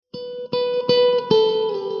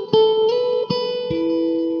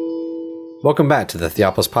Welcome back to the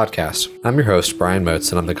Theopolis Podcast. I'm your host, Brian Moats,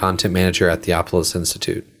 and I'm the content manager at Theopolis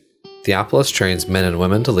Institute. Theopolis trains men and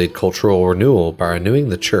women to lead cultural renewal by renewing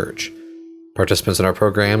the church. Participants in our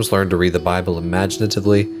programs learn to read the Bible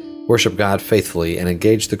imaginatively, worship God faithfully, and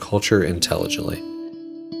engage the culture intelligently.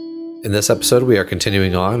 In this episode, we are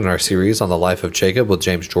continuing on in our series on the life of Jacob with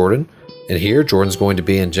James Jordan, and here Jordan's going to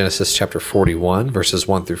be in Genesis chapter 41, verses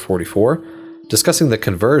 1 through 44, discussing the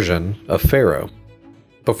conversion of Pharaoh.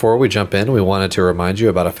 Before we jump in, we wanted to remind you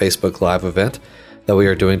about a Facebook Live event that we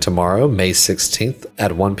are doing tomorrow, May 16th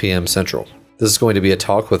at 1 p.m. Central. This is going to be a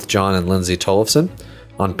talk with John and Lindsay Tollefson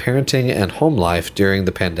on parenting and home life during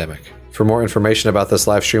the pandemic. For more information about this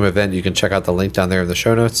live stream event, you can check out the link down there in the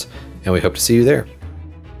show notes, and we hope to see you there.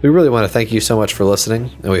 We really want to thank you so much for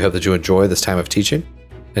listening, and we hope that you enjoy this time of teaching.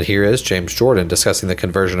 And here is James Jordan discussing the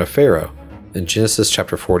conversion of Pharaoh in Genesis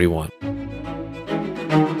chapter 41.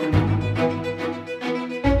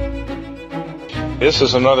 This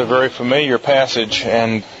is another very familiar passage,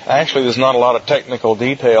 and actually there's not a lot of technical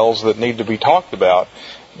details that need to be talked about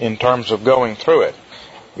in terms of going through it.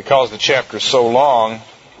 Because the chapter is so long,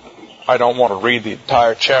 I don't want to read the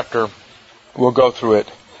entire chapter. We'll go through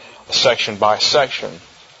it section by section.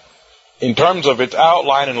 In terms of its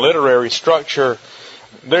outline and literary structure,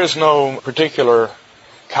 there's no particular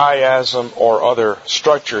chiasm or other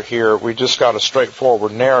structure here. We just got a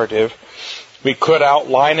straightforward narrative. We could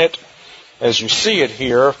outline it as you see it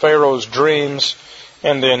here, Pharaoh's dreams,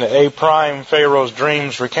 and then A prime Pharaoh's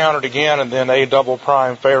dreams recounted again, and then A double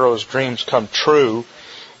prime Pharaoh's dreams come true.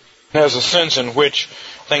 It has a sense in which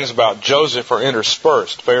things about Joseph are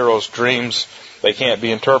interspersed. Pharaoh's dreams, they can't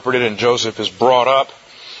be interpreted, and Joseph is brought up.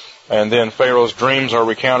 And then Pharaoh's dreams are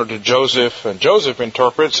recounted to Joseph, and Joseph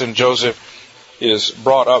interprets, and Joseph is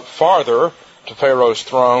brought up farther to Pharaoh's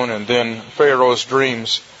throne, and then Pharaoh's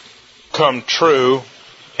dreams come true,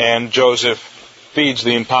 and Joseph feeds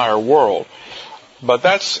the entire world. But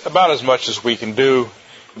that's about as much as we can do.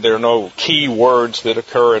 There are no key words that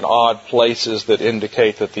occur in odd places that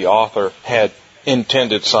indicate that the author had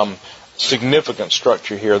intended some significant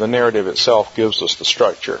structure here. The narrative itself gives us the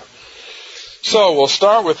structure. So we'll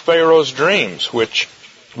start with Pharaoh's dreams, which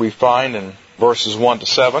we find in verses 1 to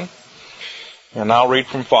 7. And I'll read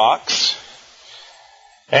from Fox.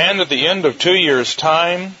 And at the end of 2 years'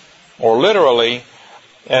 time, or literally,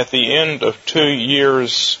 at the end of 2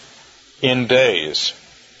 years in days.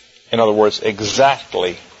 In other words,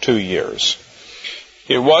 exactly 2 years.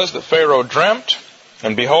 It was that Pharaoh dreamt,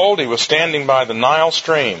 and behold, he was standing by the Nile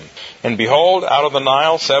stream. And behold, out of the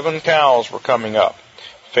Nile 7 cows were coming up,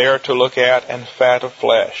 fair to look at and fat of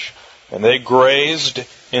flesh. And they grazed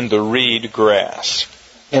in the reed grass.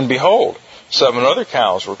 And behold, 7 other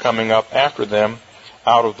cows were coming up after them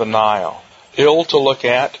out of the Nile, ill to look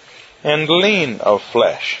at, and lean of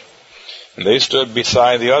flesh. And they stood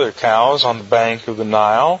beside the other cows on the bank of the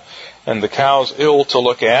Nile, and the cows ill to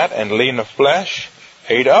look at and lean of flesh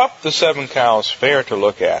ate up the 7 cows fair to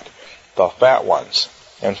look at, the fat ones.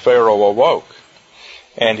 And Pharaoh awoke,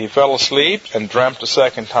 and he fell asleep and dreamt a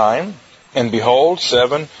second time, and behold,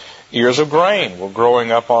 7 ears of grain were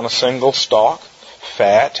growing up on a single stalk,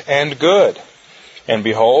 fat and good. And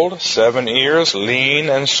behold, 7 ears, lean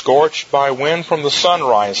and scorched by wind from the sun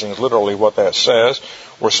rising, is literally what that says,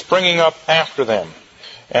 were springing up after them.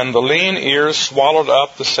 And the lean ears swallowed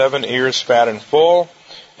up the 7 ears fat and full.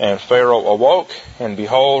 And Pharaoh awoke, and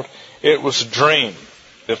behold, it was a dream.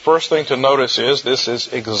 The first thing to notice is this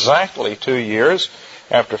is exactly 2 years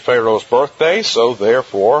after Pharaoh's birthday, so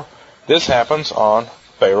therefore this happens on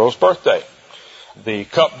Pharaoh's birthday. The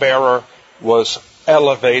cupbearer was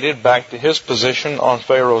elevated back to his position on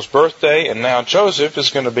Pharaoh's birthday, and now Joseph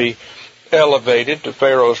is going to be elevated to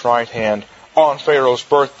Pharaoh's right hand on Pharaoh's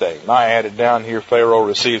birthday. And I added down here, Pharaoh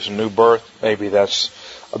receives a new birth. Maybe that's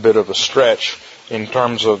a bit of a stretch in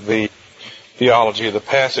terms of the theology of the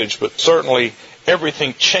passage, but certainly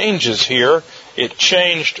everything changes here. It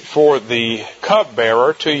changed for the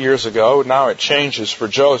cupbearer 2 years ago. Now it changes for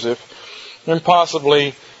Joseph, and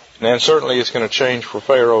possibly, and certainly it's going to change for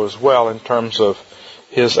Pharaoh as well in terms of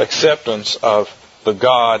his acceptance of the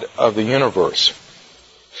God of the universe.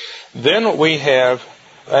 Then we have,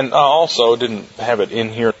 and I also didn't have it in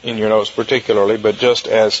here in your notes particularly, but just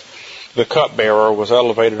as the cupbearer was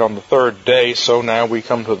elevated on the 3rd day, so now we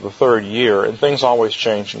come to the 3rd year, and things always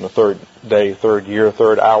change in the 3rd day, 3rd year,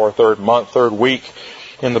 3rd hour, 3rd month, 3rd week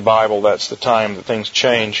in the Bible. That's the time that things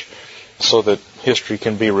change so that history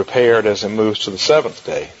can be repaired as it moves to the 7th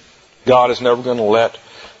day. God is never going to let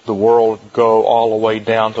the world go all the way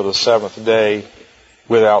down to the 7th day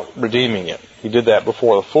without redeeming it. He did that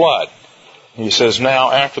before the flood. He says,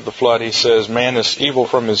 now after the flood, he says, man is evil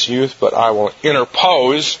from his youth, but I will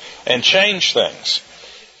interpose and change things.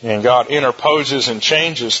 And God interposes and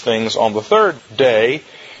changes things on the third day,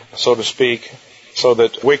 so to speak, so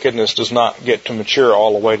that wickedness does not get to mature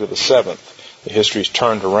all the way to the seventh. The history's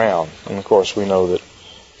turned around. And of course we know that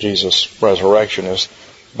Jesus' resurrection is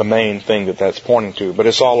the main thing that that's pointing to. But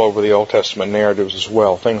it's all over the Old Testament narratives as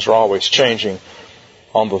well. Things are always changing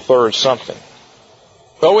on the third something.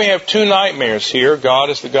 But we have two nightmares here.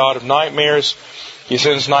 God is the God of nightmares. He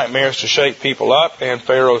sends nightmares to shake people up, and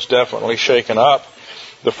Pharaoh's definitely shaken up.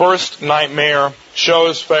 The first nightmare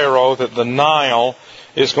shows Pharaoh that the Nile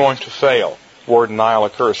is going to fail. The word Nile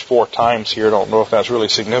occurs 4 times here. I don't know if that's really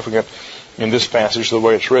significant in this passage the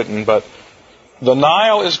way it's written, but the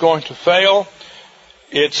Nile is going to fail.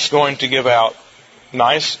 It's going to give out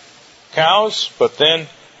nice cows, but then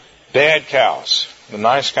bad cows. The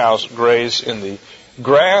nice cows graze in the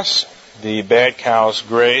grass. The bad cows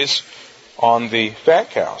graze on the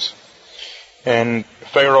fat cows. And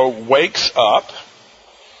Pharaoh wakes up.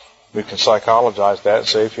 We can psychologize that and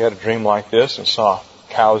say if you had a dream like this and saw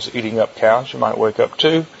cows eating up cows, you might wake up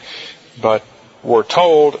too. But we're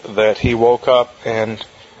told that he woke up and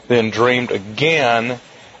then dreamed again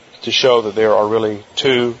to show that there are really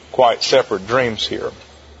 2 quite separate dreams here.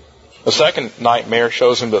 The second nightmare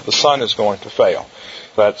shows him that the sun is going to fail.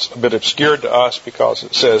 That's a bit obscured to us because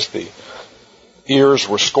it says the ears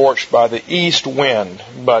were scorched by the east wind.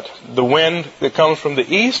 But the wind that comes from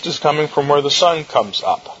the east is coming from where the sun comes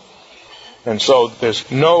up. And so there's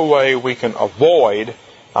no way we can avoid,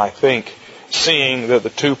 I think, seeing that the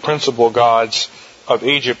 2 principal gods of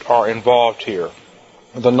Egypt are involved here,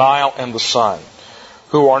 the Nile and the sun,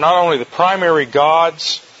 who are not only the primary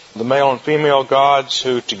gods, the male and female gods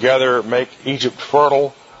who together make Egypt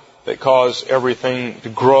fertile, that cause everything to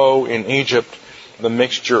grow in Egypt, the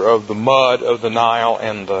mixture of the mud of the Nile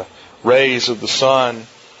and the rays of the sun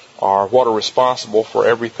are what are responsible for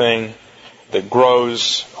everything that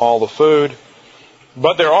grows, all the food.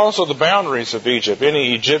 But they're also the boundaries of Egypt.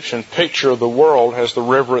 Any Egyptian picture of the world has the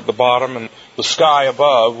river at the bottom and the sky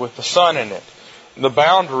above with the sun in it. The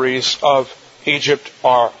boundaries of Egypt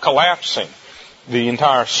are collapsing. The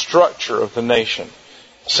entire structure of the nation.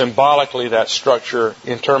 Symbolically, that structure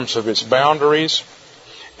in terms of its boundaries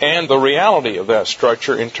and the reality of that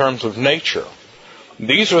structure in terms of nature.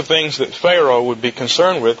 These are things that Pharaoh would be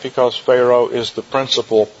concerned with because Pharaoh is the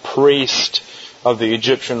principal priest of the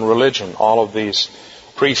Egyptian religion. All of these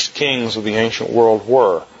priest kings of the ancient world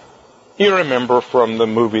were. You remember from the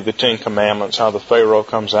movie The 10 Commandments how the Pharaoh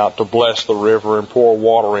comes out to bless the river and pour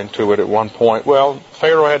water into it at one point. Well,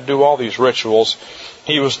 Pharaoh had to do all these rituals.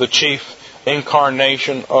 He was the chief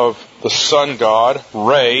incarnation of the sun god,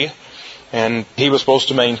 Re, and he was supposed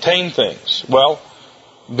to maintain things. Well,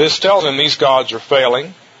 this tells him these gods are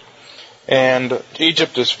failing, and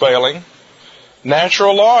Egypt is failing.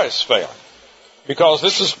 Natural law is failing. Because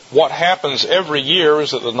this is what happens every year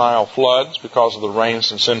is that the Nile floods because of the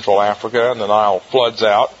rains in Central Africa, and the Nile floods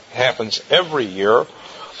out. It happens every year.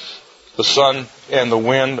 The sun and the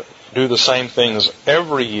wind do the same things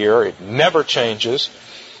every year. It never changes.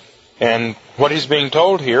 And what he's being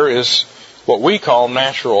told here is what we call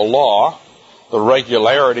natural law. The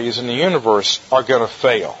regularities in the universe are going to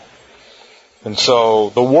fail. And so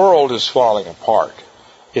the world is falling apart.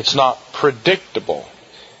 It's not predictable.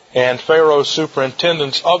 And Pharaoh's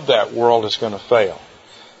superintendence of that world is going to fail.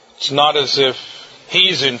 It's not as if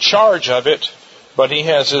he's in charge of it, but he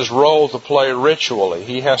has his role to play ritually.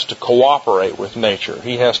 He has to cooperate with nature.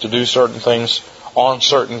 He has to do certain things on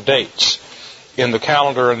certain dates in the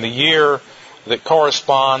calendar and the year that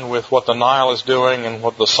correspond with what the Nile is doing and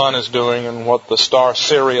what the sun is doing and what the star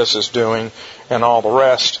Sirius is doing and all the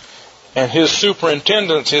rest. And his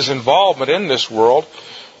superintendence, his involvement in this world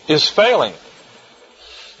is failing.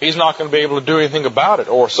 He's not going to be able to do anything about it,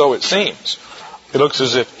 or so it seems. It looks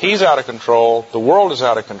as if he's out of control, the world is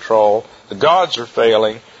out of control, the gods are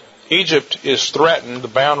failing, Egypt is threatened, the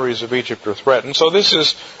boundaries of Egypt are threatened. So this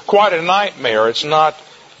is quite a nightmare. It's not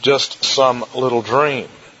just some little dream.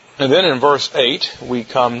 And then in verse 8, we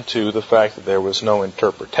come to the fact that there was no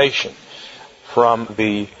interpretation from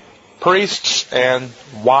the priests and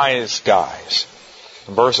wise guys.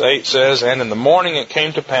 Verse 8 says, and in the morning it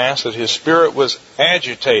came to pass that his spirit was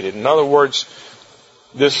agitated. In other words,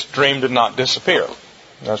 this dream did not disappear.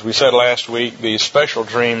 As we said last week, these special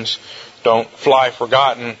dreams don't fly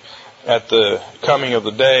forgotten at the coming of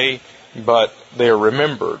the day, but they are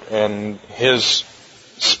remembered, and his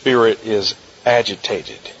spirit is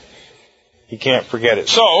agitated. He can't forget it.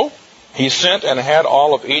 So, he sent and had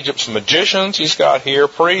all of Egypt's magicians. He's got here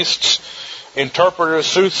priests, interpreters,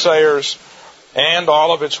 soothsayers, and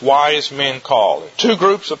all of its wise men called. Two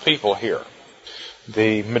groups of people here.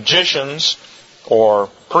 The magicians or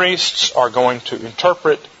priests are going to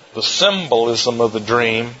interpret the symbolism of the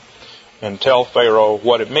dream and tell Pharaoh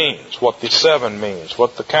what it means, what the 7 means,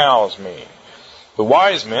 what the cows mean. The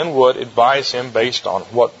wise men would advise him based on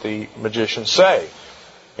what the magicians say.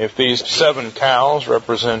 If these 7 cows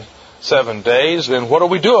represent 7 days, then what do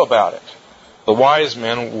we do about it? The wise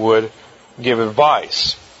men would give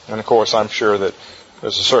advice. And of course, I'm sure that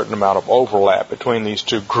there's a certain amount of overlap between these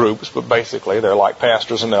two groups, but basically they're like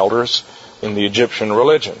pastors and elders in the Egyptian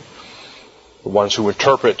religion. The ones who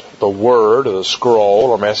interpret the word or the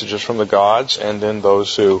scroll or messages from the gods, and then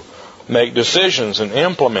those who make decisions and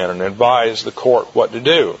implement and advise the court what to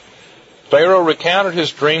do. Pharaoh recounted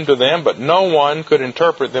his dream to them, but no one could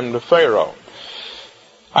interpret them to Pharaoh.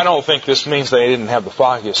 I don't think this means they didn't have the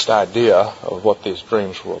foggiest idea of what these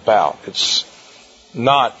dreams were about. It's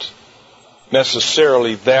not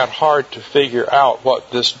necessarily that hard to figure out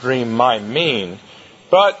what this dream might mean,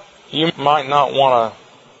 but you might not want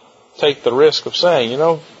to take the risk of saying,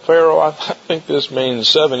 Pharaoh, I think this means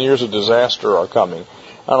 7 years of disaster are coming.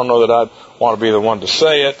 I don't know that I'd want to be the one to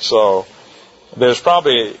say it, so there's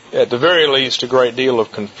probably, at the very least, a great deal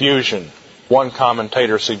of confusion. One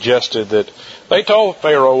commentator suggested that they told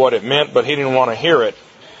Pharaoh what it meant, but he didn't want to hear it.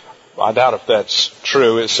 I doubt if that's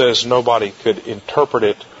true. It says nobody could interpret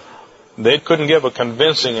it. They couldn't give a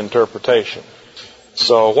convincing interpretation.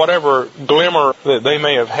 So whatever glimmer that they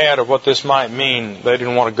may have had of what this might mean, they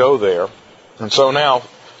didn't want to go there. And so now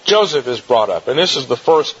Joseph is brought up. And this is the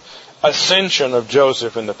first ascension of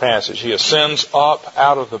Joseph in the passage. He ascends up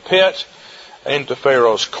out of the pit into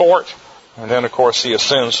Pharaoh's court. And then, of course, he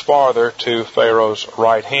ascends farther to Pharaoh's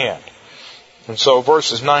right hand. And so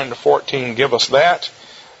verses 9 to 14 give us that.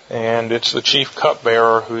 And it's the chief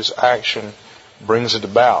cupbearer whose action brings it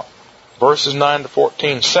about. Verses 9 to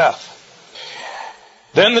 14, Seth.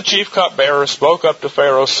 Then the chief cupbearer spoke up to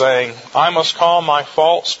Pharaoh, saying, I must call my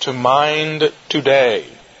faults to mind today.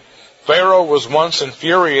 Pharaoh was once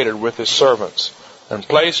infuriated with his servants, and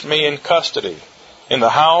placed me in custody in the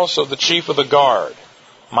house of the chief of the guard,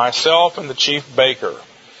 myself and the chief baker.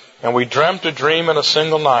 And we dreamt a dream in a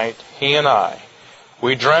single night, he and I.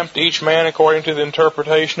 We dreamt each man according to the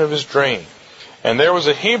interpretation of his dream. And there was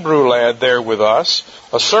a Hebrew lad there with us,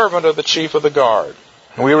 a servant of the chief of the guard.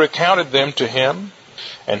 We recounted them to him,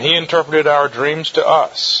 and he interpreted our dreams to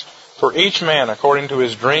us. For each man according to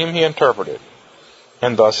his dream he interpreted.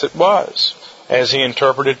 And thus it was. As he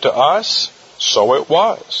interpreted to us, so it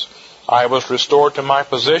was. I was restored to my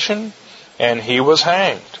position, and he was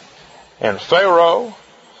hanged. And Pharaoh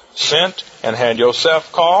sent and had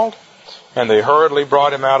Joseph called, and they hurriedly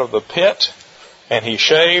brought him out of the pit, and he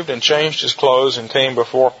shaved and changed his clothes and came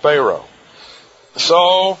before Pharaoh.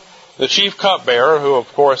 So the chief cupbearer, who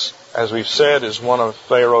of course, as we've said, is one of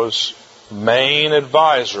Pharaoh's main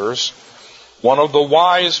advisors, one of the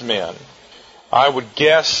wise men, I would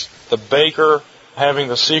guess the baker having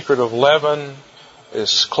the secret of leaven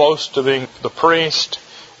is close to being the priest,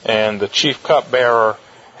 and the chief cupbearer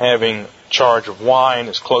having charge of wine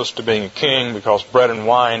is close to being a king, because bread and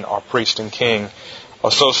wine are priest and king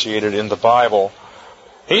associated in the Bible.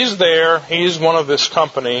 He's there, he's one of this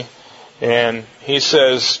company, and he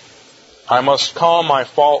says, I must call my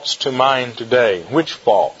faults to mind today. Which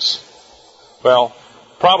faults? Well,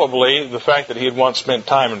 probably the fact that he had once spent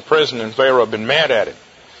time in prison and Pharaoh had been mad at him.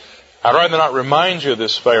 I'd rather not remind you of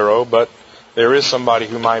this, Pharaoh, but there is somebody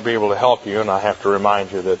who might be able to help you, and I have to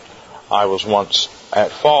remind you that I was once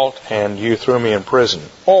at fault and you threw me in prison.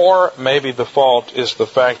 Or maybe the fault is the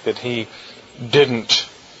fact that he didn't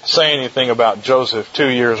say anything about Joseph 2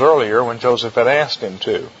 years earlier when Joseph had asked him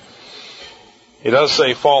to. He does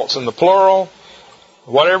say faults in the plural.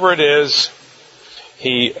 Whatever it is,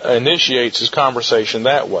 he initiates his conversation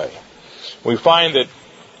that way. We find that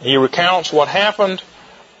he recounts what happened,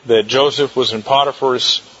 that Joseph was in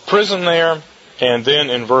Potiphar's prison there, and then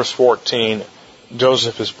in verse 14,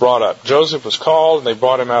 Joseph is brought up. Joseph was called, and they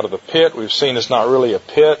brought him out of the pit. We've seen it's not really a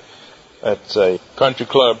pit. It's a country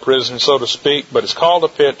club prison, so to speak, but it's called a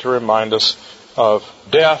pit to remind us of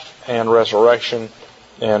death and resurrection,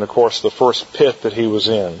 and of course the first pit that he was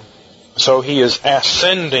in. So he is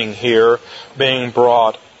ascending here, being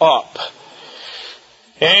brought up.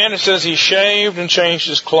 And it says he shaved and changed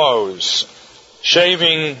his clothes.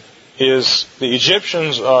 Shaving is, the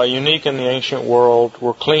Egyptians, unique in the ancient world,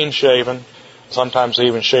 were clean shaven. Sometimes they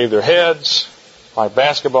even shave their heads, like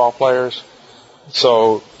basketball players.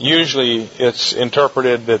 So usually it's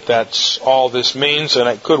interpreted that that's all this means, and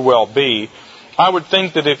it could well be. I would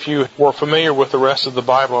think that if you were familiar with the rest of the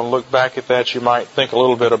Bible and look back at that, you might think a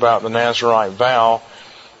little bit about the Nazirite vow,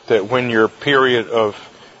 that when your period of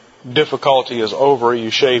difficulty is over, you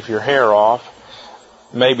shave your hair off.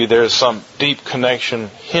 Maybe there's some deep connection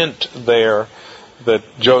hint there that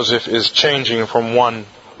Joseph is changing from one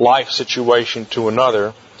life situation to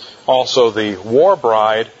another. Also, the war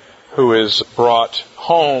bride who is brought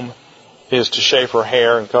home is to shave her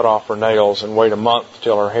hair and cut off her nails and wait a month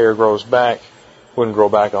till her hair grows back. Wouldn't grow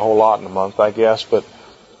back a whole lot in a month, I guess, but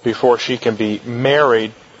before she can be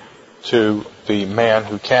married to the man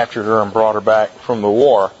who captured her and brought her back from the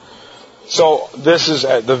war. So this is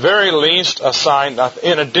at the very least a sign,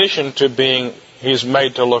 in addition to being, he's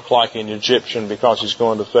made to look like an Egyptian because he's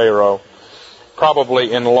going to Pharaoh.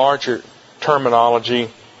 Probably in larger terminology,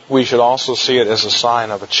 we should also see it as a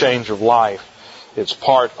sign of a change of life. It's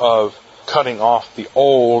part of cutting off the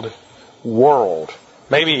old world.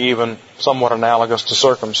 Maybe even somewhat analogous to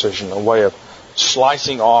circumcision, a way of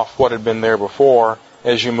slicing off what had been there before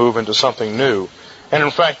as you move into something new. And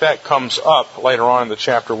in fact, that comes up later on in the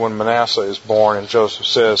chapter when Manasseh is born, and Joseph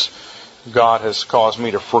says, God has caused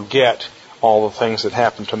me to forget all the things that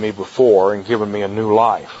happened to me before and given me a new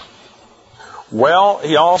life. Well,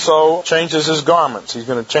 he also changes his garments. He's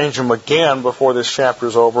going to change them again before this chapter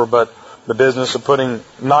is over, but the business of putting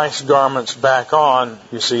nice garments back on,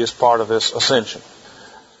 you see, is part of this ascension.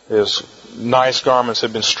 His nice garments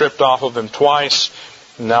have been stripped off of him twice.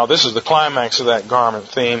 Now this is the climax of that garment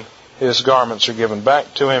theme. His garments are given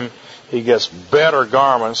back to him. He gets better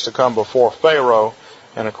garments to come before Pharaoh,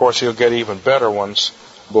 and of course he'll get even better ones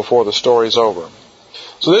before the story's over.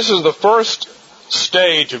 So this is the first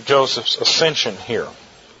stage of Joseph's ascension here.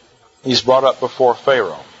 He's brought up before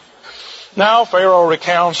Pharaoh. Now Pharaoh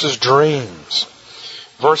recounts his dreams.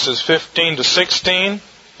 Verses 15 to 16,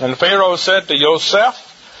 and Pharaoh said to Joseph,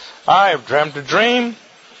 I have dreamt a dream.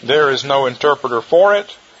 There is no interpreter for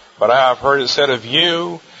it, but I have heard it said of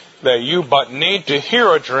you that you but need to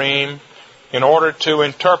hear a dream in order to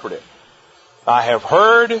interpret it. I have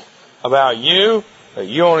heard about you that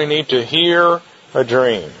you only need to hear a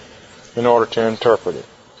dream in order to interpret it.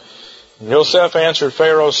 And Joseph answered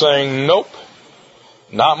Pharaoh saying, Nope,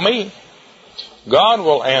 not me. God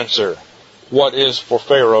will answer what is for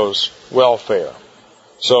Pharaoh's welfare.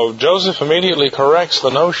 So Joseph immediately corrects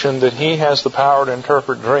the notion that he has the power to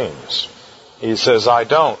interpret dreams. He says, I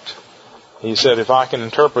don't. He said, if I can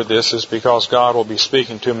interpret this, it's because God will be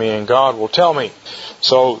speaking to me and God will tell me.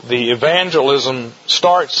 So the evangelism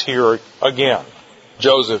starts here again.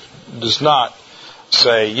 Joseph does not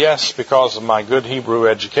say, yes, because of my good Hebrew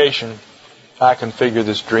education, I can figure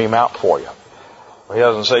this dream out for you. He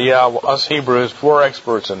doesn't say, yeah, well, us Hebrews, we're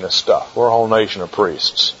experts in this stuff. We're a whole nation of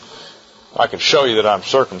priests. I could show you that I'm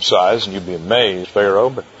circumcised and you'd be amazed, Pharaoh,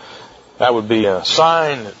 but that would be a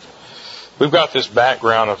sign that we've got this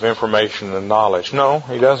background of information and knowledge. No,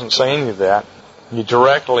 he doesn't say any of that. He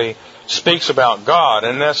directly speaks about God,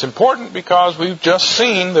 and that's important because we've just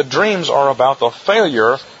seen the dreams are about the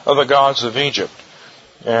failure of the gods of Egypt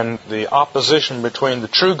and the opposition between the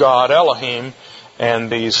true God, Elohim, and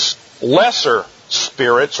these lesser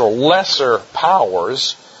spirits or lesser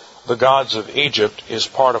powers, the gods of Egypt, is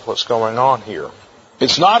part of what's going on here.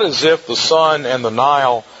 It's not as if the sun and the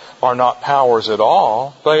Nile are not powers at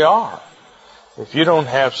all. They are. If you don't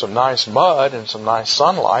have some nice mud and some nice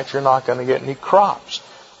sunlight, you're not going to get any crops.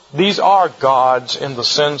 These are gods in the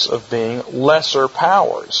sense of being lesser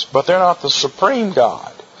powers, but they're not the supreme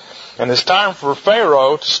God. And it's time for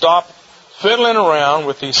Pharaoh to stop fiddling around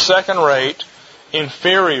with these second-rate,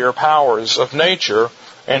 inferior powers of nature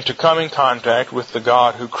and to come in contact with the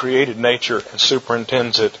God who created nature and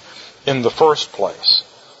superintends it in the first place.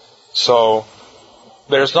 So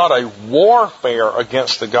there's not a warfare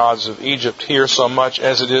against the gods of Egypt here so much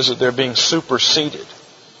as it is that they're being superseded.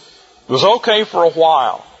 It was okay for a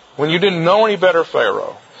while when you didn't know any better,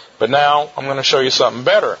 Pharaoh, but now I'm going to show you something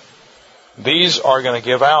better. These are going to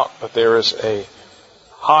give out, but there is a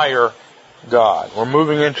higher God. We're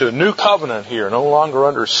moving into a new covenant here, no longer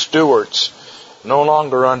under stewards, no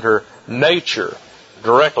longer under nature,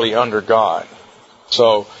 directly under God.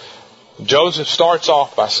 So Joseph starts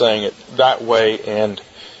off by saying it that way, and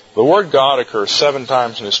the word God occurs 7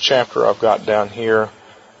 times in this chapter I've got down here,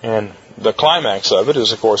 and the climax of it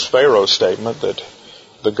is, of course, Pharaoh's statement that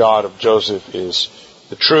the God of Joseph is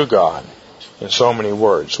the true God in so many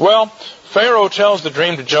words. Well, Pharaoh tells the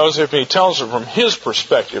dream to Joseph, and he tells it from his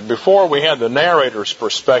perspective. Before we had the narrator's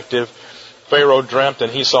perspective, Pharaoh dreamt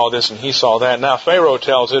and he saw this and he saw that. Now Pharaoh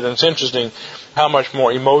tells it, and it's interesting how much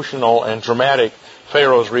more emotional and dramatic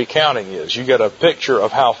Pharaoh's recounting is. You get a picture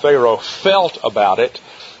of how Pharaoh felt about it,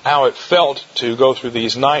 how it felt to go through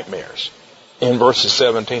these nightmares in verses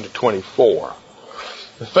 17 to 24.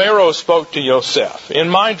 Pharaoh spoke to Joseph, "In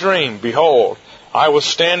my dream, behold, I was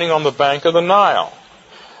standing on the bank of the Nile.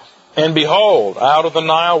 And behold, out of the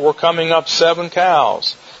Nile were coming up 7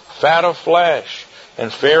 cows, fat of flesh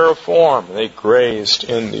and fair of form. They grazed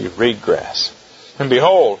in the reed grass. And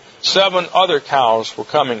behold, 7 other cows were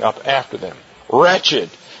coming up after them, wretched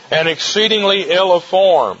and exceedingly ill of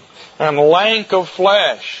form and lank of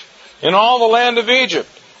flesh. In all the land of Egypt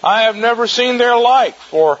I have never seen their like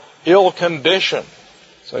for ill condition."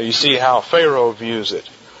 So you see how Pharaoh views it.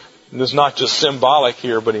 It's not just symbolic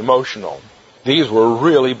here, but emotional. These were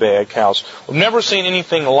really bad cows. We've never seen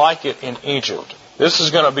anything like it in Egypt. This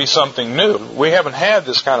is going to be something new. We haven't had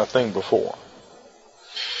this kind of thing before.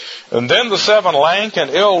 And then the 7 lank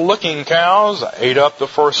and ill-looking cows ate up the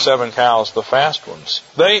first 7 cows, the fast ones.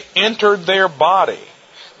 They entered their body.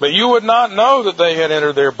 But you would not know that they had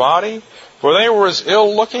entered their body, for they were as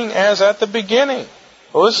ill-looking as at the beginning.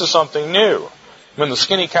 Well, this is something new. When the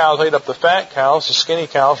skinny cows ate up the fat cows, the skinny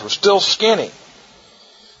cows were still skinny.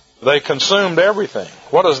 They consumed everything.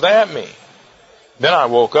 What does that mean? Then I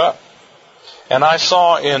woke up, and I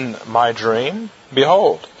saw in my dream,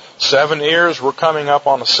 behold, 7 ears were coming up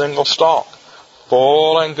on a single stalk,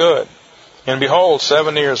 full and good. And behold,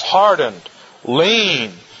 7 ears hardened,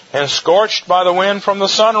 lean, and scorched by the wind from the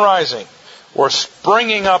sun rising, were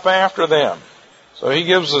springing up after them. So he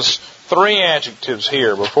gives us 3 adjectives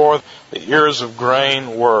here. Before, the ears of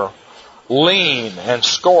grain were lean and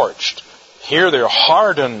scorched. Here they're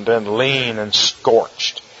hardened and lean and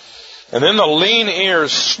scorched. And then the lean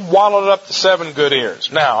ears swallowed up the 7 good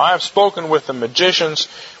ears. Now, I've spoken with the magicians,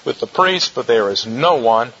 with the priests, but there is no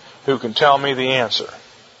one who can tell me the answer.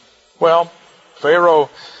 Well, Pharaoh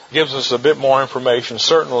gives us a bit more information,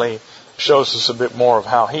 certainly shows us a bit more of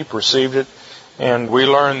how he perceived it. And we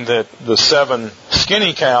learn that the 7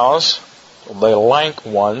 skinny cows, the lank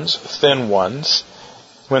ones, thin ones,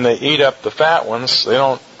 when they eat up the fat ones, they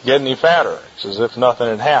don't get any fatter. It's as if nothing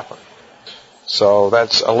had happened. So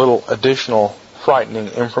that's a little additional frightening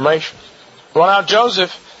information. Well, now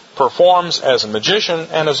Joseph performs as a magician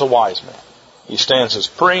and as a wise man. He stands as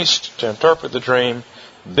priest to interpret the dream.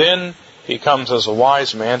 Then he comes as a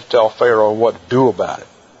wise man to tell Pharaoh what to do about it.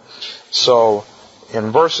 So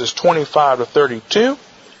in verses 25 to 32,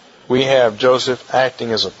 we have Joseph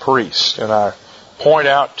acting as a priest. And I point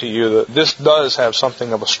out to you that this does have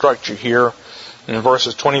something of a structure here. In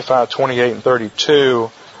verses 25, 28, and 32,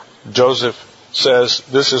 Joseph says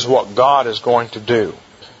this is what God is going to do.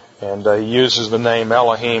 And he uses the name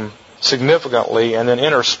Elohim significantly, and then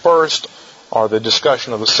interspersed are the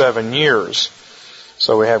discussion of the 7 years.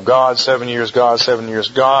 So we have God, 7 years, God, 7 years,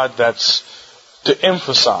 God. That's to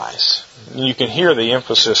emphasize. You can hear the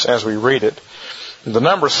emphasis as we read it. The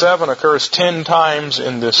number 7 occurs 10 times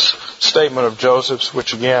in this statement of Joseph's,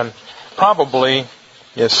 which again probably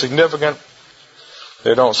is significant.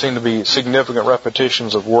 There don't seem to be significant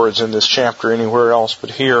repetitions of words in this chapter anywhere else, but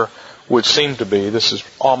here would seem to be. This is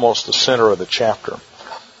almost the center of the chapter.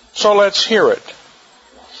 So let's hear it.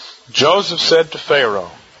 Joseph said to Pharaoh,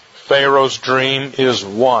 Pharaoh's dream is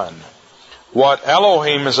one. What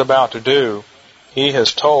Elohim is about to do, he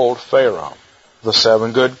has told Pharaoh. The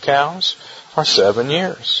 7 good cows are 7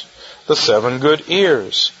 years. The 7 good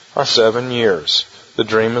ears are 7 years. The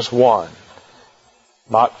dream is one.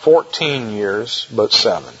 Not 14 years, but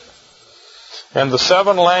 7. And the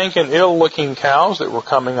 7 lank and ill-looking cows that were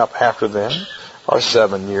coming up after them are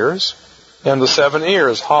 7 years. And the 7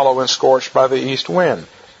 ears, hollow and scorched by the east wind,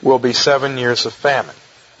 will be 7 years of famine.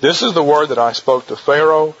 This is the word that I spoke to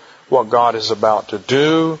Pharaoh, what God is about to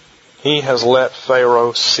do. He has let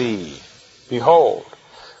Pharaoh see. Behold.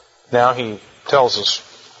 Now he tells us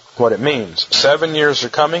what it means. 7 years are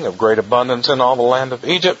coming of great abundance in all the land of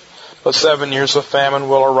Egypt, but 7 years of famine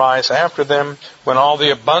will arise after them, when all the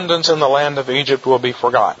abundance in the land of Egypt will be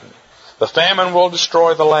forgotten. The famine will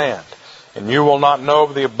destroy the land, and you will not know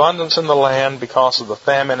of the abundance in the land because of the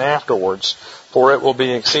famine afterwards, for it will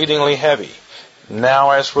be exceedingly heavy.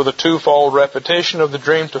 Now, as for the twofold repetition of the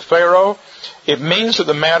dream to Pharaoh, it means that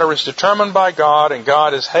the matter is determined by God, and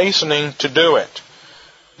God is hastening to do it.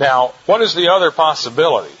 Now, what is the other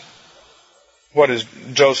possibility? What is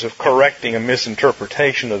Joseph correcting a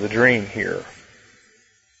misinterpretation of the dream here?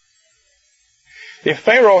 If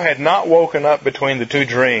Pharaoh had not woken up between the 2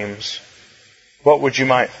 dreams, what would you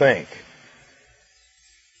might think?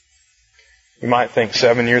 You might think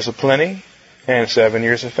 7 years of plenty and 7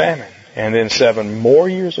 years of famine. And then 7 more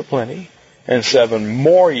years of plenty and 7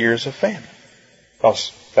 more years of famine.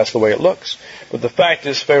 because that's the way it looks. But the fact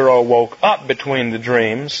is, Pharaoh woke up between the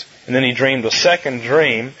dreams, and then he dreamed a second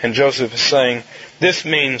dream, and Joseph is saying, this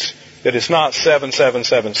means that it's not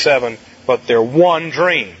 7777, but they're one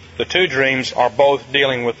dream. The two dreams are both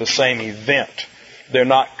dealing with the same event. They're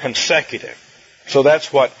not consecutive. So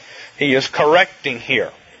that's what he is correcting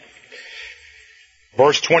here.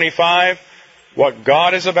 Verse 25, what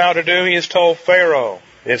God is about to do, he has told Pharaoh.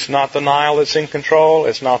 It's not the Nile that's in control.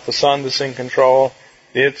 It's not the sun that's in control.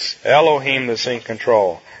 It's Elohim that's in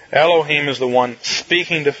control. Elohim is the one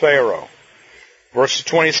speaking to Pharaoh. Verses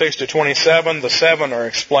 26 to 27, the 7 are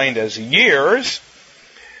explained as years,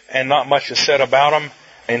 and not much is said about them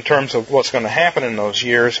in terms of what's going to happen in those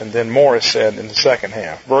years, and then more is said in the second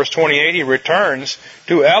half. Verse 28, he returns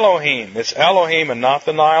to Elohim. It's Elohim and not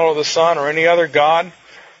the Nile or the sun or any other god,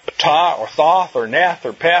 Ptah or Thoth or Neth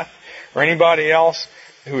or Peth or anybody else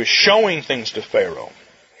who is showing things to Pharaoh.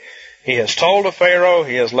 He has told to Pharaoh,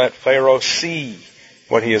 he has let Pharaoh see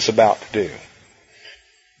what he is about to do.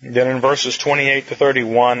 Then in verses 28 to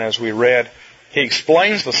 31, as we read, he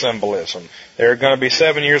explains the symbolism. There are going to be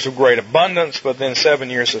 7 years of great abundance, but then 7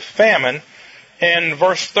 years of famine. And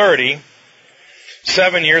verse 30,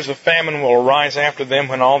 7 years of famine will arise after them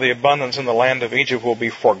when all the abundance in the land of Egypt will be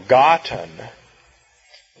forgotten.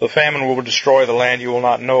 The famine will destroy the land. You will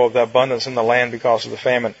not know of the abundance in the land because of the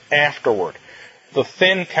famine afterward. The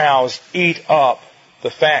thin cows eat up the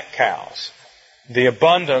fat cows. The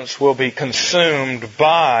abundance will be consumed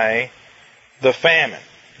by the famine.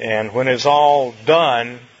 And when it's all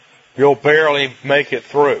done, you'll barely make it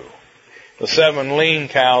through. The 7 lean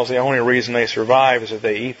cows, the only reason they survive is that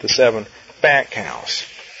they eat the 7 fat cows.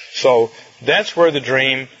 So that's where the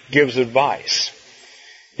dream gives advice.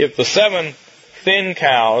 If the 7 thin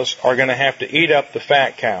cows are going to have to eat up the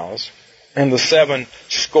fat cows, and the 7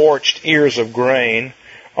 scorched ears of grain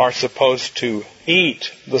are supposed to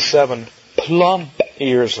eat the 7 plump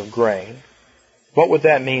ears of grain, what would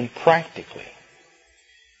that mean practically?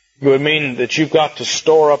 It would mean that you've got to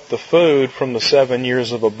store up the food from the 7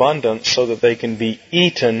 years of abundance so that they can be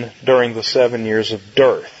eaten during the 7 years of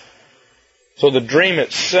dearth. So the dream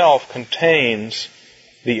itself contains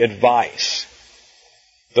the advice.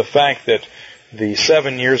 The fact that the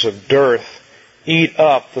 7 years of dearth eat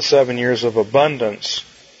up the 7 years of abundance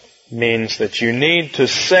means that you need to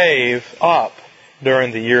save up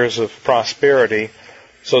during the years of prosperity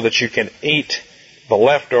so that you can eat the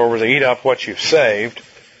leftovers, eat up what you've saved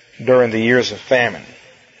during the years of famine.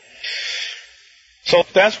 So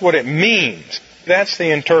that's what it means. That's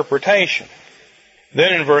the interpretation.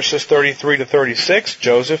 Then in verses 33 to 36,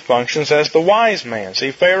 Joseph functions as the wise man.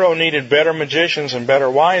 See, Pharaoh needed better magicians and better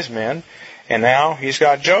wise men, and now he's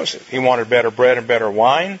got Joseph. He wanted better bread and better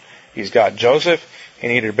wine. He's got Joseph. He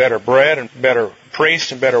needed better bread and better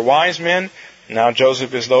priests and better wise men. Now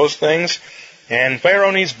Joseph is those things. And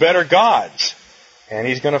Pharaoh needs better gods. And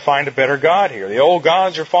he's going to find a better god here. The old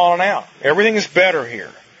gods are falling out. Everything is better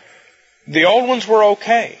here. The old ones were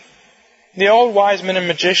okay. The old wise men and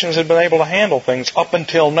magicians had been able to handle things up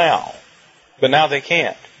until now. But now they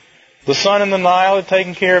can't. The sun and the Nile had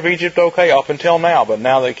taken care of Egypt okay up until now, but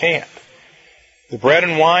now they can't. The bread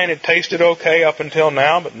and wine had tasted okay up until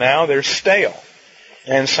now, but now they're stale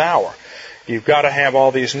and sour. You've got to have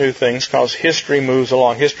all these new things because history moves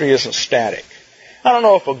along. History isn't static. I don't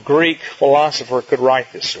know if a Greek philosopher could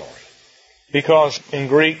write this story, because in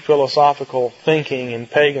Greek philosophical thinking and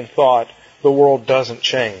pagan thought, the world doesn't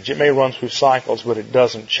change. It may run through cycles, but it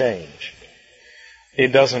doesn't change. It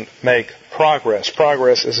doesn't make progress.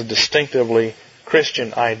 Progress is a distinctively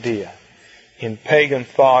Christian idea. In pagan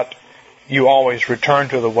thought, you always return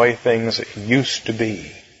to the way things used to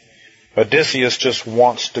be. Odysseus just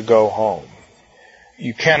wants to go home.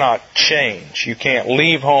 You cannot change. You can't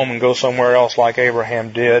leave home and go somewhere else like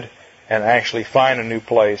Abraham did and actually find a new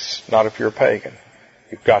place, not if you're a pagan.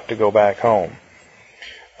 You've got to go back home.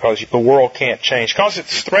 Because the world can't change. Because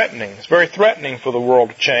it's threatening. It's very threatening for the world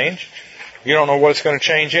to change. You don't know what it's going to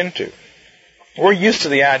change into. We're used to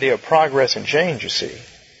the idea of progress and change, you see.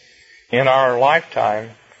 In our lifetime,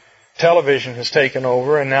 television has taken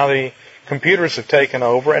over, and now the computers have taken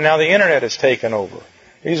over, and now the internet has taken over.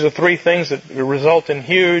 These are 3 things that result in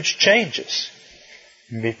huge changes.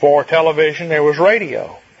 Before television, there was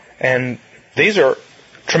radio. And these are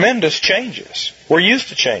tremendous changes. We're used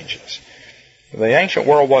to changes. The ancient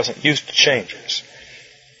world wasn't used to changes.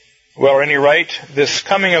 Well, at any rate, this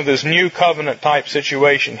coming of this new covenant type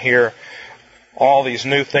situation here, all these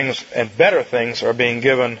new things and better things are being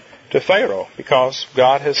given to Pharaoh because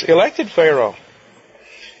God has elected Pharaoh.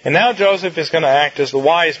 And now Joseph is going to act as the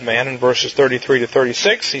wise man in verses 33 to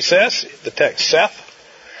 36. He says, the text saith,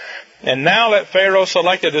 And now let Pharaoh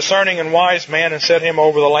select a discerning and wise man and set him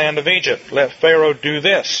over the land of Egypt. Let Pharaoh do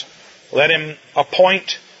this. Let him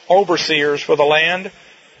appoint overseers for the land,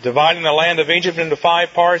 dividing the land of Egypt into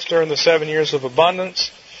 5 parts during the 7 years of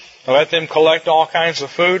abundance. And let them collect all kinds of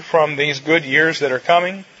food from these good years that are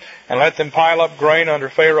coming. And let them pile up grain under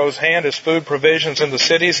Pharaoh's hand as food provisions in the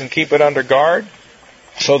cities and keep it under guard.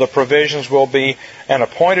 So the provisions will be an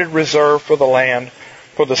appointed reserve for the land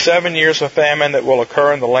for the 7 years of famine that will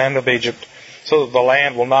occur in the land of Egypt, so that the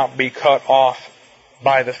land will not be cut off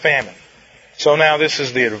by the famine. So now this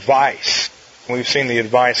is the advice. We've seen the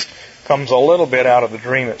advice comes a little bit out of the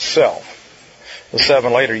dream itself. The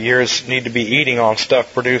 7 later years need to be eating on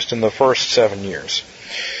stuff produced in the first 7 years.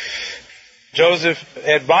 Joseph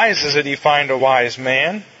advises that he find a wise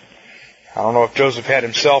man. I don't know if Joseph had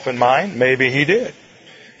himself in mind. Maybe he did.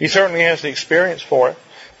 He certainly has the experience for it.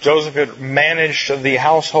 Joseph had managed the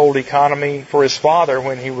household economy for his father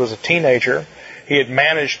when he was a teenager. He had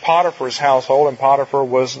managed Potiphar's household, and Potiphar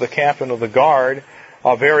was the captain of the guard,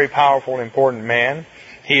 a very powerful and important man.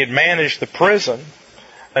 He had managed the prison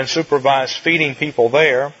and supervised feeding people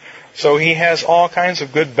there. So he has all kinds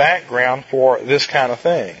of good background for this kind of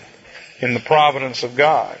thing in the providence of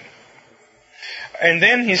God. And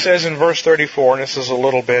then he says in verse 34, and this is a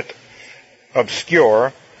little bit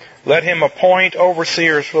obscure, let him appoint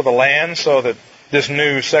overseers for the land, so that this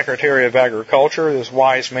new Secretary of Agriculture, this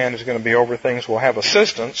wise man who's going to be over things, will have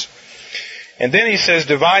assistants. And then he says,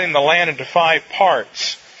 dividing the land into 5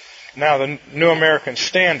 parts. Now the New American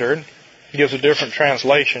Standard gives a different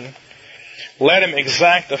translation. Let him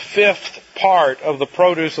exact 1/5 part of the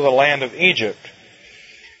produce of the land of Egypt.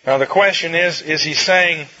 Now the question is he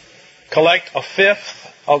saying collect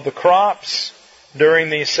 1/5 of the crops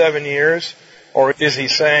during these 7 years? Or is he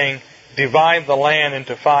saying divide the land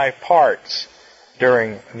into 5 parts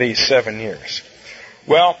during these 7 years?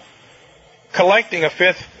 Well, collecting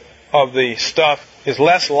 1/5 of the stuff is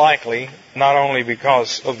less likely, not only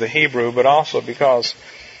because of the Hebrew, but also because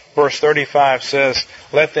verse 35 says,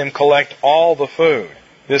 let them collect all the food.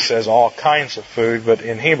 This says all kinds of food, but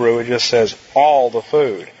in Hebrew it just says all the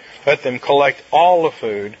food. Let them collect all the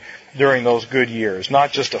food during those good years,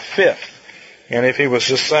 not just 1/5. And if he was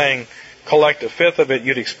just saying collect 1/5 of it,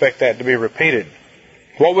 you'd expect that to be repeated.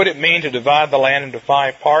 What would it mean to divide the land into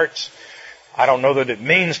 5 parts? I don't know that it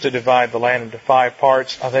means to divide the land into 5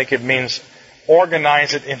 parts. I think it means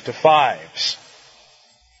organize it into 5s,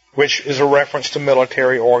 which is a reference to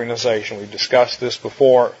military organization. We've discussed this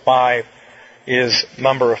before. 5 is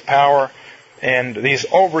number of power, and these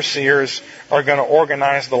overseers are going to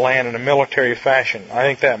organize the land in a military fashion. I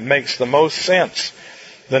think that makes the most sense.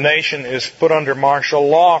 The nation is put under martial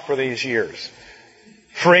law for these years.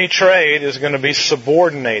 Free trade is going to be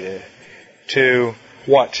subordinated to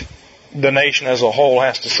what the nation as a whole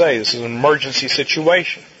has to say. This is an emergency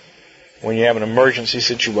situation. When you have an emergency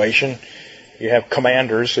situation, you have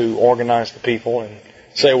commanders who organize the people and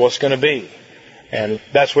say what's going to be. And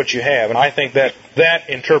that's what you have. And I think that that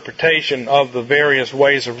interpretation of the various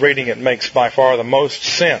ways of reading it makes by far the most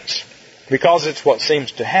sense, because it's what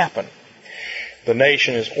seems to happen. The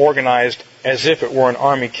nation is organized as if it were an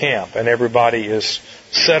army camp, and everybody is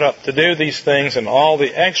set up to do these things, and all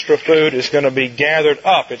the extra food is going to be gathered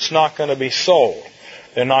up. It's not going to be sold.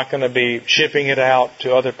 They're not going to be shipping it out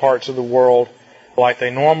to other parts of the world like they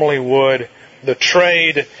normally would. The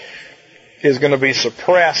trade is going to be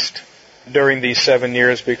suppressed during these 7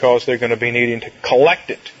 years because they're going to be needing to collect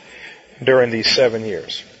it during these 7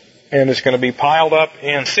 years. And it's going to be piled up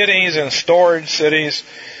in cities and storage cities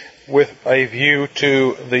with a view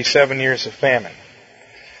to the 7 years of famine.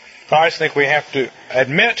 I just think we have to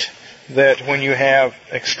admit that when you have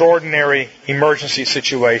extraordinary emergency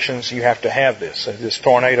situations, you have to have this. This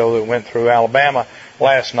tornado that went through Alabama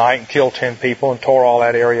last night and killed 10 people and tore all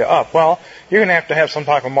that area up. Well, you're going to have some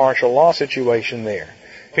type of martial law situation there.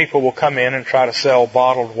 People will come in and try to sell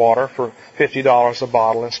bottled water for $50 a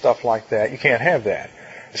bottle and stuff like that. You can't have that.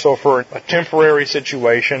 So for a temporary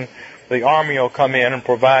situation, the Army will come in and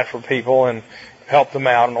provide for people and help them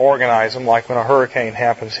out and organize them, like when a hurricane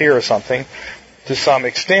happens here or something, to some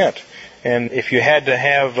extent. And if you had to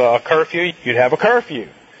have a curfew, you'd have a curfew.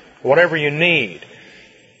 Whatever you need,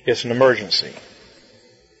 it's an emergency.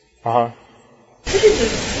 Who did the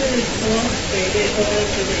food belong to? Did it belong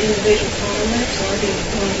to the individual farmers, or did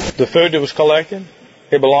it belong to... The food that was collected,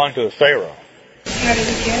 it belonged to the Pharaoh. How did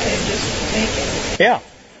he get it? Just take it? Yeah.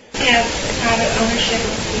 Have private ownership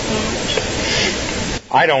of the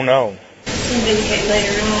farmers? I don't know. It seemed to indicate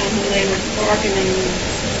later on when they were bargaining.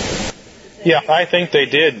 Yeah, I think they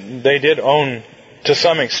did. They did own to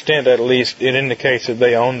some extent at least, it indicates that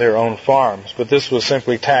they owned their own farms. But this was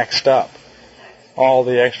simply taxed up. All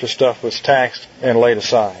the extra stuff was taxed and laid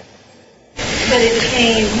aside. But it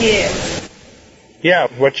became his. Yeah,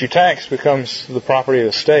 what you tax becomes the property of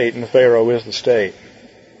the state, and the Pharaoh is the state.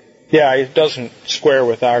 Yeah, it doesn't square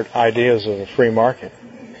with our ideas of a free market.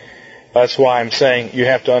 That's why I'm saying you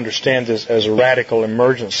have to understand this as a radical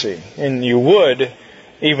emergency. And you would,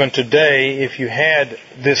 even today, if you had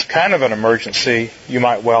this kind of an emergency, you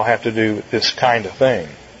might well have to do this kind of thing.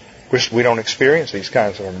 We don't experience these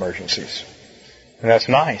kinds of emergencies. And that's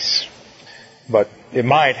nice. But it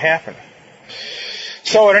might happen.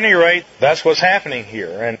 So at any rate, that's what's happening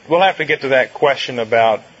here. And we'll have to get to that question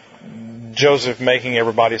about Joseph making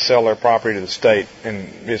everybody sell their property to the state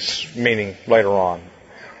and its meaning later on.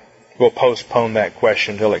 We'll postpone that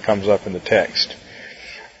question until it comes up in the text.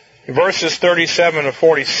 Verses 37 to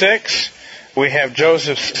 46, we have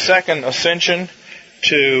Joseph's second ascension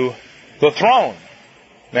to the throne.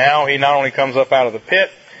 Now he not only comes up out of the pit,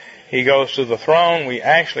 he goes to the throne. We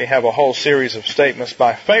actually have a whole series of statements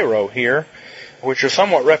by Pharaoh here, which are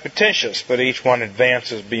somewhat repetitious, but each one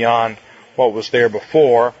advances beyond what was there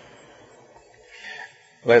before.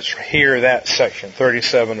 Let's hear that section,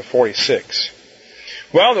 37 to 46.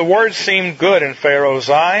 Well, the words seemed good in Pharaoh's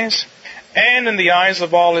eyes and in the eyes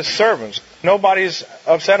of all his servants. Nobody's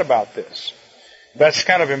upset about this. That's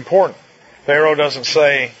kind of important. Pharaoh doesn't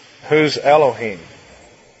say, "Who's Elohim?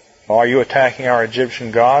 Are you attacking our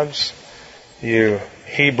Egyptian gods, you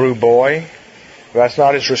Hebrew boy?" That's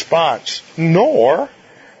not his response. Nor,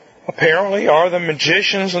 apparently, are the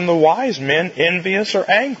magicians and the wise men envious or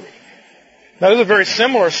angry. Now, there's a very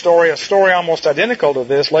similar story, a story almost identical to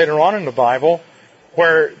this later on in the Bible,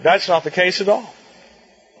 where that's not the case at all.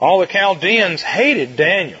 All the Chaldeans hated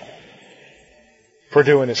Daniel for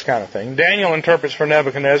doing this kind of thing. Daniel interprets for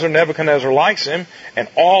Nebuchadnezzar. Nebuchadnezzar likes him, and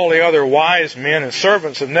all the other wise men and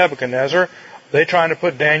servants of Nebuchadnezzar, they're trying to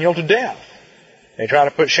put Daniel to death. They try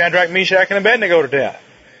to put Shadrach, Meshach, and Abednego to death.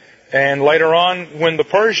 And later on, when the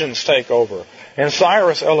Persians take over, and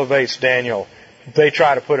Cyrus elevates Daniel, they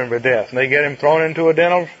try to put him to death. And they get him thrown into a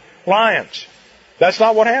den of lions. That's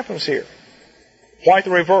not what happens here. Quite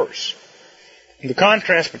the reverse. The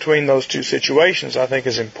contrast between those two situations, I think,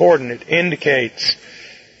 is important. It indicates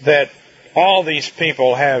that all these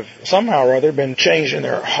people have somehow or other been changed in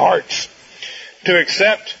their hearts to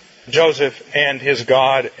accept Joseph and his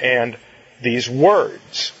God and these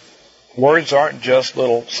words. Words aren't just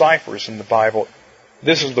little ciphers in the Bible.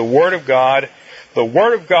 This is the Word of God. The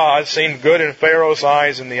Word of God seemed good in Pharaoh's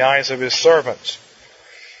eyes and the eyes of his servants.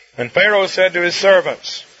 And Pharaoh said to his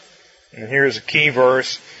servants, and here's a key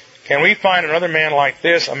verse, "Can we find another man like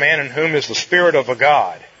this, a man in whom is the Spirit of a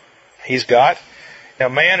God?" He's got a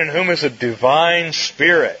man in whom is a divine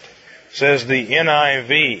Spirit, says the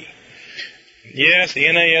NIV. Yes, the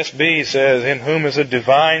NASB says, "in whom is a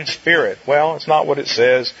divine Spirit." Well, it's not what it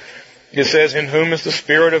says. It says, "in whom is the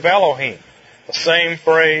Spirit of Elohim." The same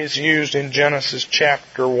phrase used in Genesis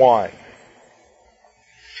chapter 1.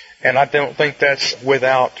 And I don't think that's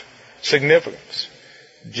without significance.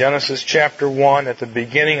 Genesis chapter 1, at the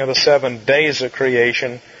beginning of the 7 days of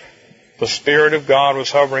creation, the Spirit of God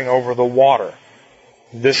was hovering over the water.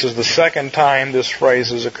 This is the second time this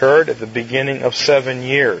phrase has occurred, at the beginning of 7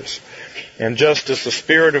 years. And just as the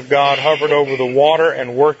Spirit of God hovered over the water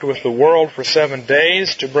and worked with the world for 7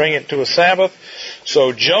 days to bring it to a Sabbath,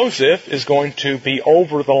 so Joseph is going to be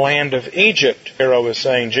over the land of Egypt. Pharaoh is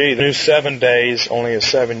saying, gee, the new 7 days only is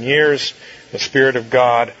 7 years. The Spirit of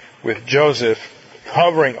God with Joseph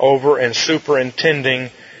hovering over and superintending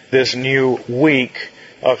this new week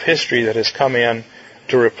of history that has come in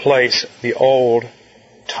to replace the old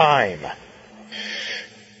time.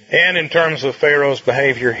 And in terms of Pharaoh's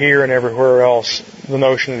behavior here and everywhere else, the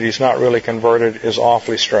notion that he's not really converted is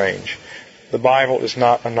awfully strange. The Bible is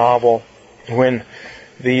not a novel. When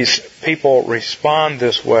these people respond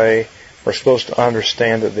this way, we're supposed to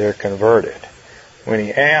understand that they're converted. When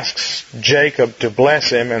he asks Jacob to bless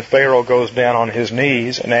him and Pharaoh goes down on his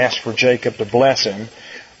knees and asks for Jacob to bless him,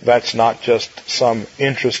 that's not just some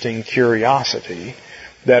interesting curiosity.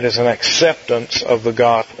 That is an acceptance of the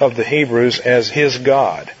God of the Hebrews as his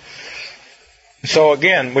God. So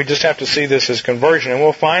again, we just have to see this as conversion, and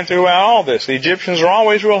we'll find throughout all this, the Egyptians are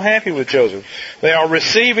always real happy with Joseph. They are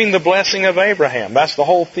receiving the blessing of Abraham. That's the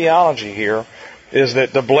whole theology here, is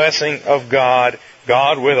that the blessing of God,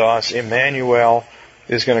 God with us, Emmanuel,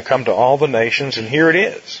 is going to come to all the nations, and here it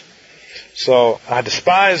is. So I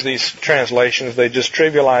despise these translations. They just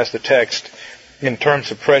trivialize the text in terms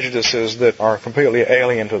of prejudices that are completely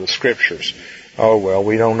alien to the Scriptures. Oh, well,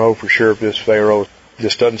 we don't know for sure if this Pharaoh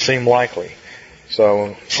just doesn't seem likely.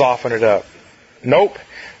 So soften it up. Nope.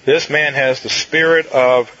 This man has the spirit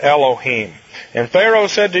of Elohim. And Pharaoh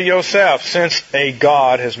said to Joseph, since a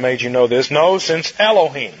God has made you know this, no, since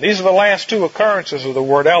Elohim. These are the last two occurrences of the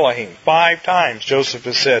word Elohim. 5 times Joseph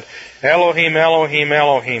has said, Elohim, Elohim,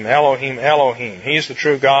 Elohim, Elohim, Elohim. He's the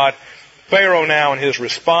true God. Pharaoh now in his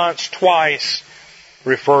response twice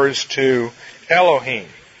refers to Elohim.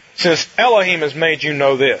 Since Elohim has made you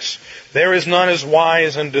know this, there is none as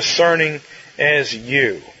wise and discerning as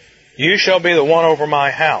you. You shall be the one over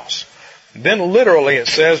my house. Then literally it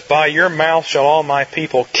says, by your mouth shall all my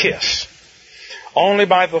people kiss. Only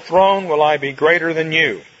by the throne will I be greater than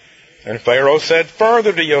you. And Pharaoh said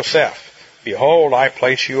further to Joseph, behold, I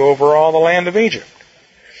place you over all the land of Egypt.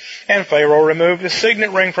 And Pharaoh removed his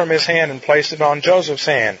signet ring from his hand and placed it on Joseph's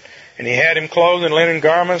hand. And he had him clothed in linen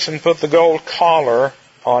garments and put the gold collar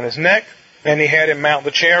on his neck. And he had him mount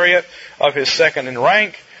the chariot of his second in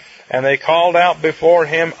rank. And they called out before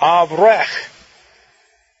him, Avrech.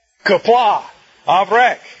 Kapla.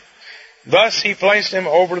 Avrech. Thus he placed him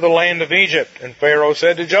over the land of Egypt. And Pharaoh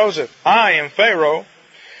said to Joseph, I am Pharaoh,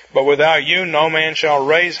 but without you no man shall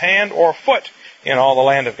raise hand or foot in all the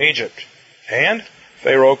land of Egypt. And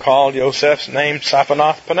Pharaoh called Joseph's name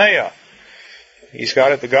Saphanath-Paneah. He's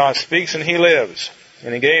got it, the God speaks and he lives.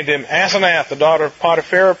 And he gave him Asenath, the daughter of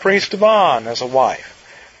Potiphar, priest of On, as a wife.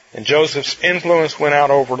 And Joseph's influence went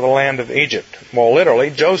out over the land of Egypt. Well, literally,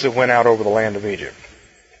 Joseph went out over the land of Egypt.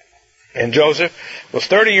 And Joseph was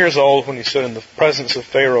 30 years old when he stood in the presence of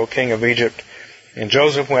Pharaoh, king of Egypt. And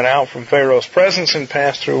Joseph went out from Pharaoh's presence and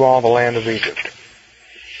passed through all the land of Egypt.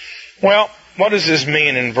 Well, what does this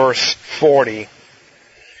mean in verse 40?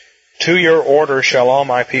 To your order shall all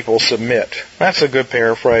my people submit. That's a good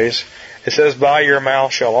paraphrase. It says, by your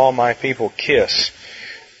mouth shall all my people kiss.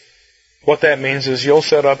 What that means is you'll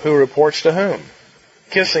set up who reports to whom.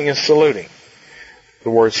 Kissing is saluting.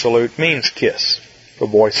 The word salute means kiss. If a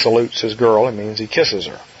boy salutes his girl, it means he kisses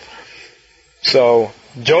her. So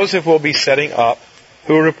Joseph will be setting up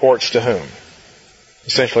who reports to whom.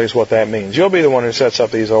 Essentially is what that means. You'll be the one who sets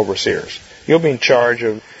up these overseers. You'll be in charge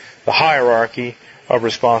of the hierarchy of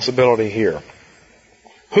responsibility here.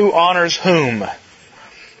 Who honors whom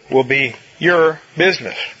will be your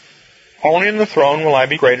business. Only in the throne will I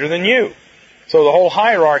be greater than you. So the whole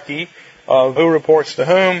hierarchy of who reports to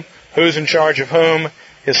whom, who's in charge of whom,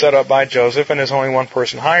 is set up by Joseph, and there's only one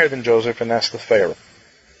person higher than Joseph, and that's the Pharaoh.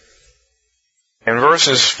 In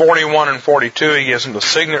verses 41 and 42, he gives him the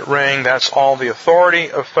signet ring. That's all the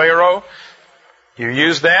authority of Pharaoh. You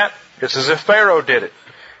use that, it's as if Pharaoh did it.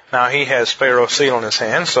 Now he has Pharaoh's seal in his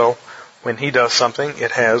hand, so when he does something,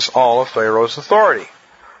 it has all of Pharaoh's authority.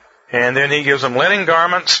 And then he gives them linen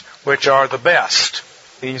garments, which are the best.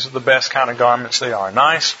 These are the best kind of garments they are.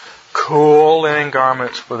 Nice, cool linen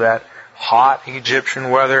garments for that hot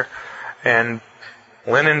Egyptian weather. And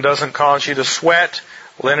linen doesn't cause you to sweat.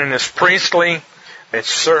 Linen is priestly. It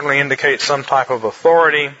certainly indicates some type of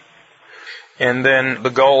authority. And then the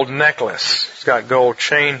gold necklace. He's got gold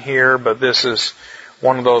chain here, but this is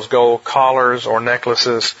one of those gold collars or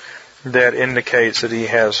necklaces that indicates that he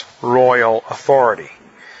has royal authority.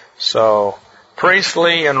 So,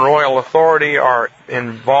 priestly and royal authority are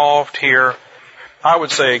involved here. I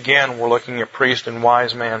would say again, we're looking at priest and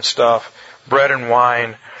wise man stuff. Bread and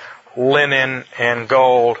wine, linen and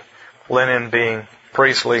gold. Linen being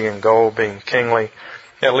priestly and gold being kingly.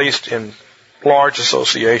 At least in large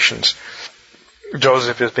associations,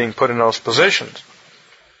 Joseph is being put in those positions.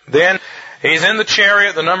 Then, he's in the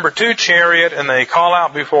chariot, the number 2 chariot, and they call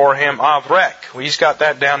out before him, Avrech. Well, he's got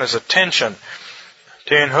that down as attention.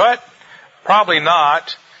 Tinhut? Probably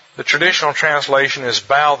not. The traditional translation is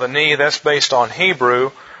bow the knee. That's based on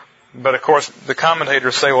Hebrew. But of course, the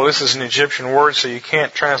commentators say, well, this is an Egyptian word, so you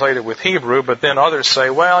can't translate it with Hebrew. But then others say,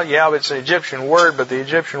 well, yeah, it's an Egyptian word, but the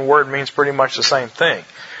Egyptian word means pretty much the same thing.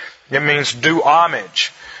 It means do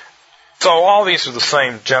homage. So all these are the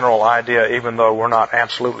same general idea, even though we're not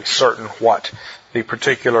absolutely certain what the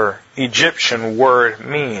particular Egyptian word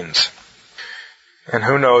means. And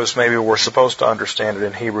who knows, maybe we're supposed to understand it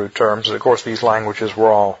in Hebrew terms. Of course, these languages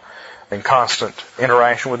were all in constant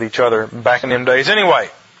interaction with each other back in them days anyway.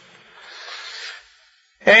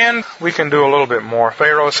 And we can do a little bit more.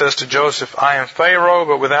 Pharaoh says to Joseph, I am Pharaoh,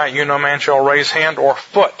 but without you no man shall raise hand or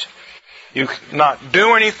foot. You cannot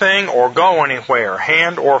do anything or go anywhere,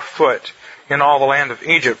 hand or foot, in all the land of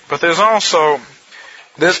Egypt. But there's also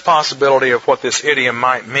this possibility of what this idiom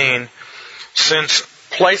might mean, since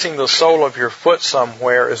placing the sole of your foot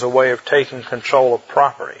somewhere is a way of taking control of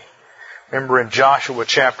property. Remember in Joshua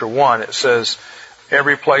chapter 1, it says,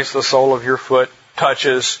 every place the sole of your foot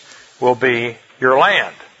touches will be your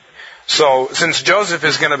land. So since Joseph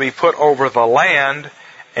is going to be put over the land,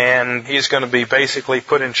 and he's going to be basically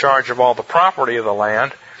put in charge of all the property of the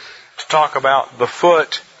land, to talk about the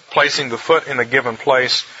foot, placing the foot in a given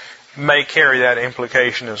place, may carry that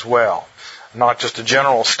implication as well. Not just a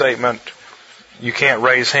general statement, you can't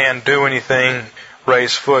raise hand, do anything,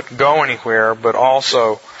 raise foot, go anywhere, but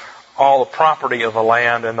also all the property of the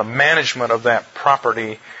land and the management of that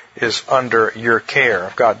property is under your care.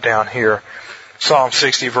 I've got down here Psalm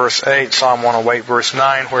 60 verse 8, Psalm 108 verse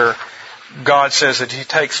 9, where God says that He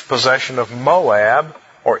takes possession of Moab,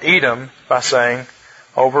 or Edom, by saying,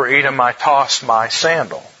 over Edom I tossed my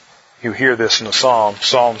sandal. You hear this in the Psalm,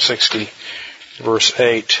 Psalm 60 verse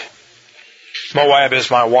 8. Moab is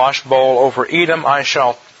my wash bowl, over Edom I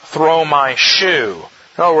shall throw my shoe.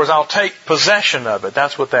 In other words, I'll take possession of it.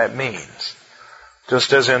 That's what that means.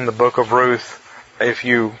 Just as in the book of Ruth, if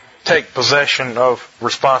you take possession of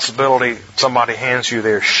responsibility, somebody hands you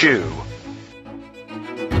their shoe.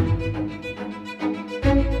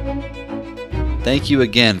 Thank you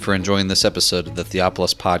again for enjoying this episode of the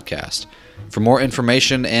Theopolis Podcast. For more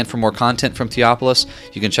information and for more content from Theopolis,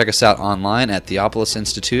 you can check us out online at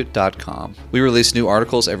theopolisinstitute.com. We release new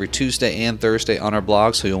articles every Tuesday and Thursday on our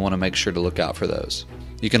blog, so you'll want to make sure to look out for those.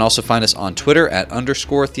 You can also find us on Twitter at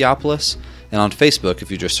 _Theopolis and on Facebook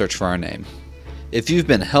if you just search for our name. If you've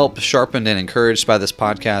been helped, sharpened, and encouraged by this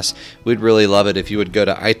podcast, we'd really love it if you would go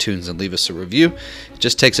to iTunes and leave us a review. It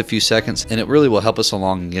just takes a few seconds, and it really will help us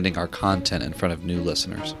along in getting our content in front of new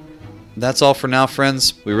listeners. That's all for now,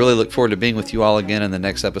 friends. We really look forward to being with you all again in the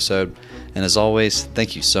next episode. And as always,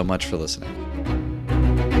 thank you so much for listening.